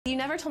You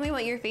never told me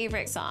what your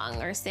favorite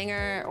song or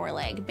singer or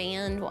like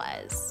band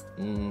was.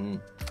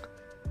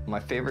 My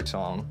favorite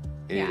song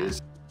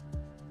is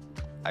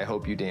I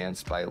Hope You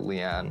Dance by Lee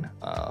Ann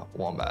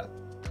Wombat.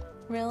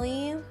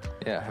 Really?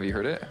 Yeah, have you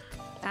heard it?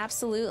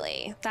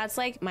 Absolutely. That's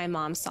like my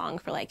mom's song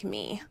for like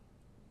me.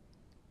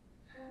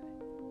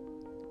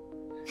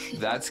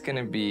 That's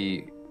gonna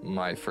be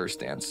my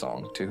first dance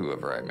song to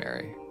whoever I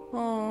marry.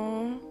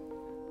 Oh.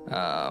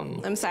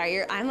 I'm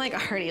sorry, I'm like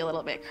already a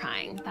little bit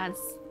crying.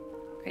 That's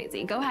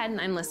crazy. Go ahead,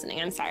 and I'm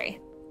listening. I'm sorry.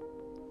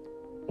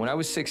 When I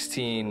was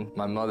 16,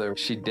 my mother,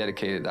 she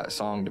dedicated that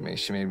song to me.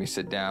 She made me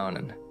sit down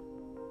and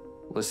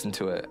listen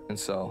to it. And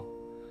so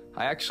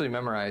I actually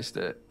memorized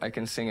it. I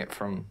can sing it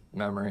from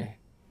memory.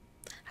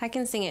 I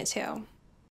can sing it too.